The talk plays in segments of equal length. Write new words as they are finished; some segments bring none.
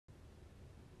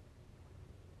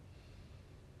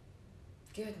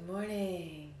Good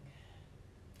morning.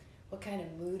 What kind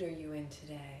of mood are you in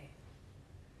today?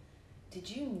 Did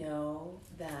you know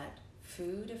that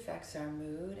food affects our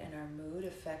mood and our mood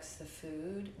affects the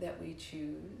food that we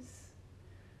choose?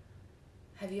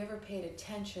 Have you ever paid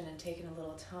attention and taken a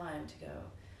little time to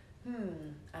go,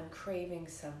 I'm craving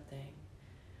something.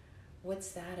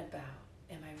 What's that about?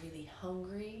 Am I really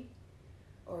hungry?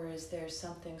 Or is there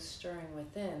something stirring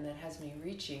within that has me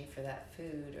reaching for that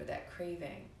food or that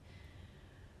craving?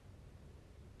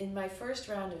 In my first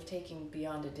round of taking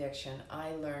Beyond Addiction,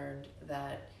 I learned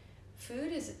that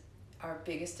food is our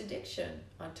biggest addiction,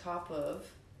 on top of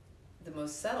the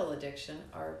most subtle addiction,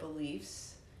 our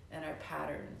beliefs and our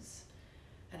patterns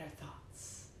and our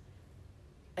thoughts.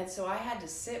 And so I had to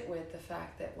sit with the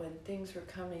fact that when things were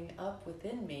coming up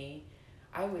within me,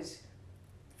 I was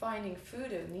finding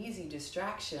food an easy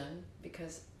distraction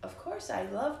because, of course, I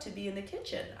love to be in the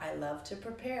kitchen. I love to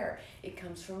prepare. It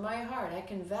comes from my heart. I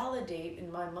can validate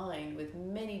in my mind with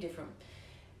many different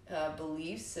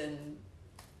beliefs and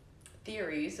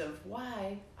theories of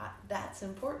why that's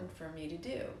important for me to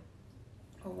do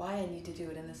or why I need to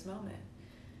do it in this moment.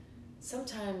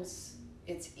 Sometimes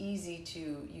it's easy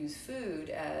to use food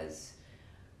as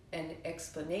an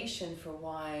explanation for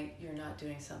why you're not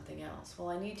doing something else. Well,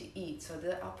 I need to eat, so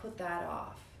that I'll put that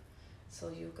off. So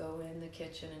you go in the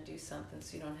kitchen and do something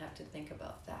so you don't have to think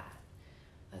about that.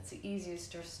 That's the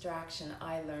easiest distraction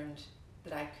I learned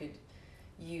that I could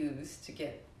use to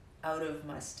get out of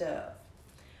my stuff.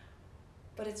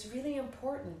 But it's really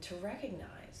important to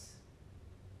recognize,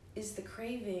 is the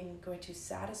craving going to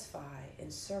satisfy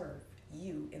and serve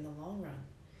you in the long run?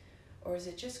 Or is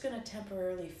it just going to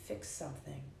temporarily fix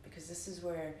something? Because this is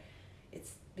where it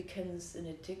becomes an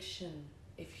addiction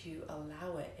if you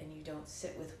allow it and you don't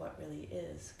sit with what really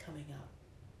is coming up.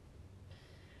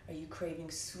 Are you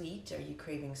craving sweet? Are you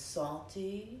craving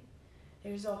salty?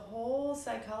 There's a whole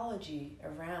psychology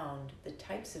around the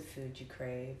types of food you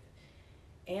crave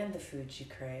and the foods you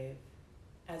crave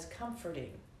as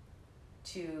comforting.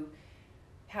 To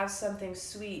have something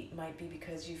sweet might be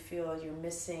because you feel you're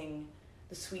missing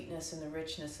the sweetness and the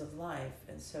richness of life,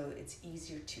 and so it's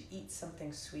easier to eat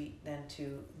something sweet than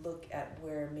to look at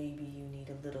where maybe you need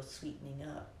a little sweetening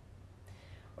up,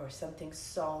 or something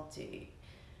salty.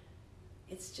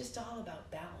 It's just all about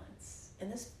balance,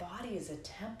 and this body is a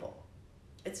temple.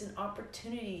 It's an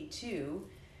opportunity to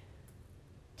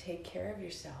take care of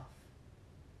yourself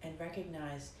and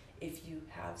recognize if you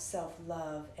have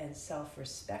self-love and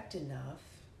self-respect enough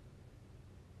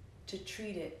to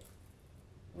treat it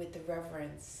with the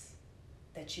reverence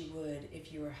that you would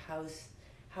if you were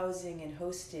housing and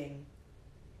hosting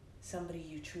somebody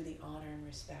you truly honor and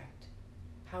respect.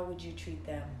 How would you treat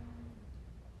them?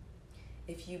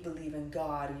 If you believe in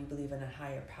God or you believe in a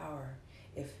higher power,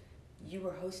 if you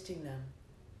were hosting them,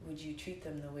 would you treat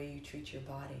them the way you treat your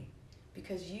body?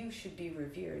 Because you should be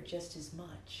revered just as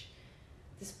much.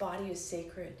 This body is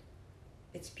sacred.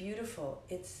 It's beautiful.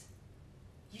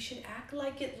 You should act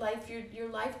like your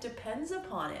life depends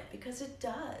upon it, because it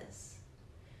does.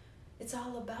 It's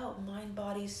all about mind,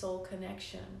 body, soul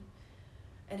connection.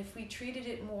 And if we treated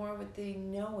it more with the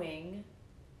knowing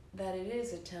that it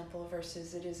is a temple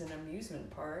versus it is an amusement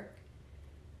park,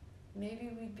 maybe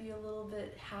we'd be a little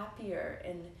bit happier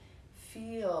and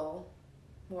feel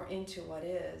more into what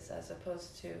is, as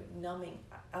opposed to numbing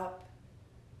up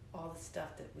all the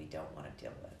stuff that we don't want to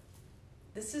deal with.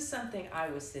 This is something I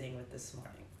was sitting with this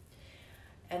morning.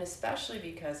 And especially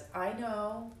because I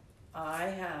know I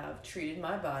have treated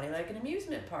my body like an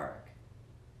amusement park.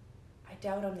 I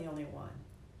doubt I'm the only one.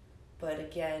 But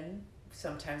again,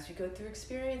 sometimes we go through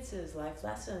experiences, life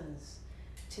lessons,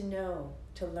 to know,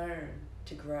 to learn,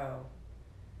 to grow.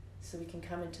 So we can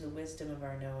come into the wisdom of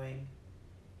our knowing,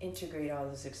 integrate all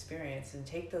those experiences, and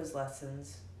take those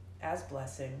lessons as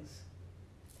blessings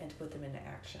and to put them into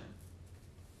action.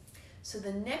 So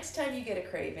the next time you get a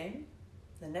craving,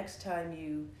 the next time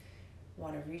you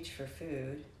want to reach for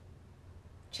food,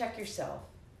 check yourself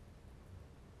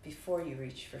before you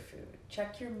reach for food.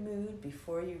 Check your mood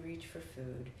before you reach for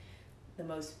food. The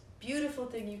most beautiful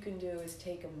thing you can do is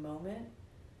take a moment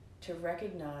to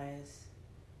recognize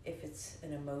if it's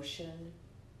an emotion,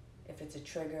 if it's a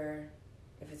trigger,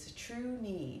 if it's a true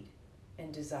need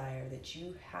and desire that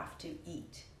you have to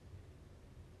eat.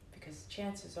 Because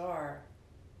chances are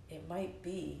it might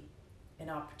be an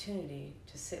opportunity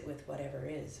to sit with whatever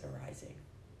is arising.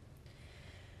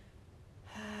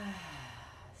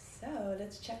 So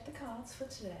let's check the cards for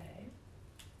today.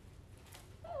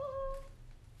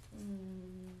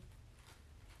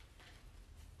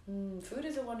 Food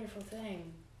is a wonderful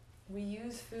thing. We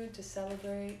use food to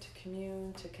celebrate, to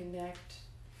commune, to connect.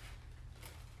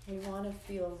 We want to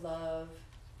feel love,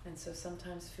 and so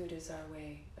sometimes food is our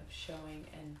way of showing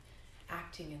and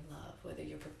acting in love, whether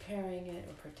you're preparing it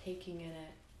or partaking in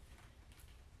it.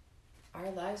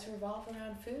 Our lives revolve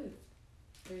around food.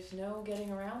 There's no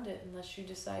getting around it unless you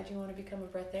decide you want to become a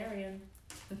breatharian.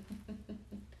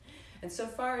 And so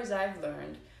far as I've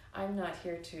learned, I'm not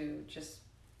here to just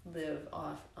live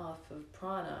off of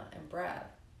prana and breath,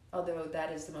 although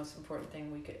that is the most important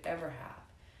thing we could ever have.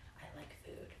 I like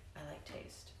food. I like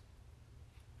taste.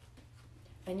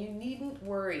 And you needn't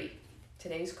worry.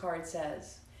 Today's card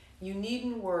says, you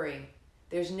needn't worry.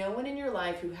 There's no one in your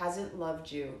life who hasn't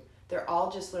loved you. They're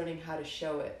all just learning how to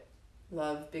show it.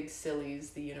 Love, big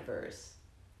sillies, the universe.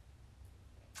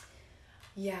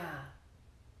 Yeah,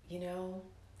 you know,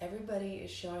 everybody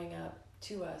is showing up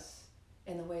to us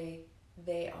in the way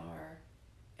they are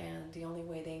and the only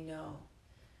way they know.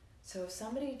 So if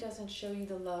somebody doesn't show you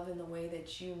the love in the way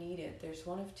that you need it, there's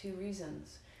one of two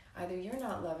reasons. Either you're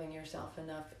not loving yourself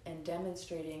enough and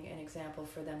demonstrating an example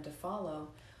for them to follow,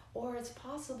 or it's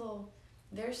possible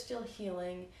they're still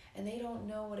healing and they don't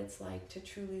know what it's like to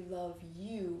truly love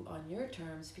you on your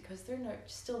terms because they're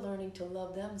still learning to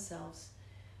love themselves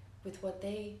with what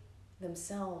they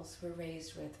themselves were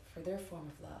raised with for their form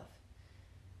of love.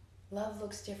 Love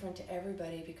looks different to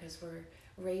everybody because we're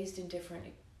raised in different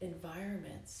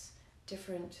environments,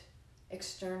 different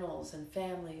externals and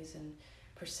families and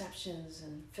perceptions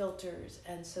and filters.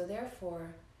 And so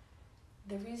therefore,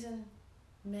 the reason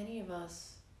many of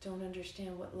us don't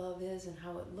understand what love is and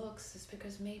how it looks is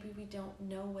because maybe we don't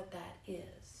know what that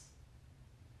is.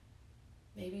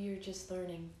 Maybe you're just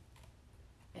learning,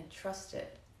 and trust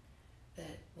it,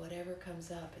 that whatever comes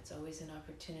up, it's always an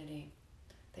opportunity,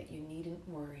 that you needn't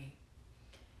worry.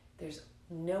 There's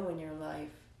no one in your life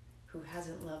who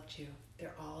hasn't loved you.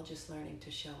 They're all just learning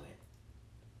to show it.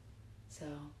 So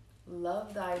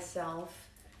love thyself,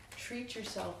 treat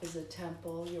yourself as a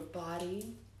temple, your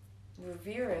body,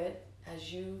 revere it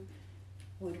as you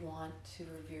would want to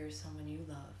revere someone you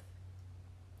love.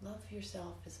 Love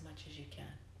yourself as much as you can.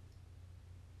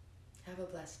 Have a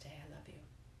blessed day. I love you.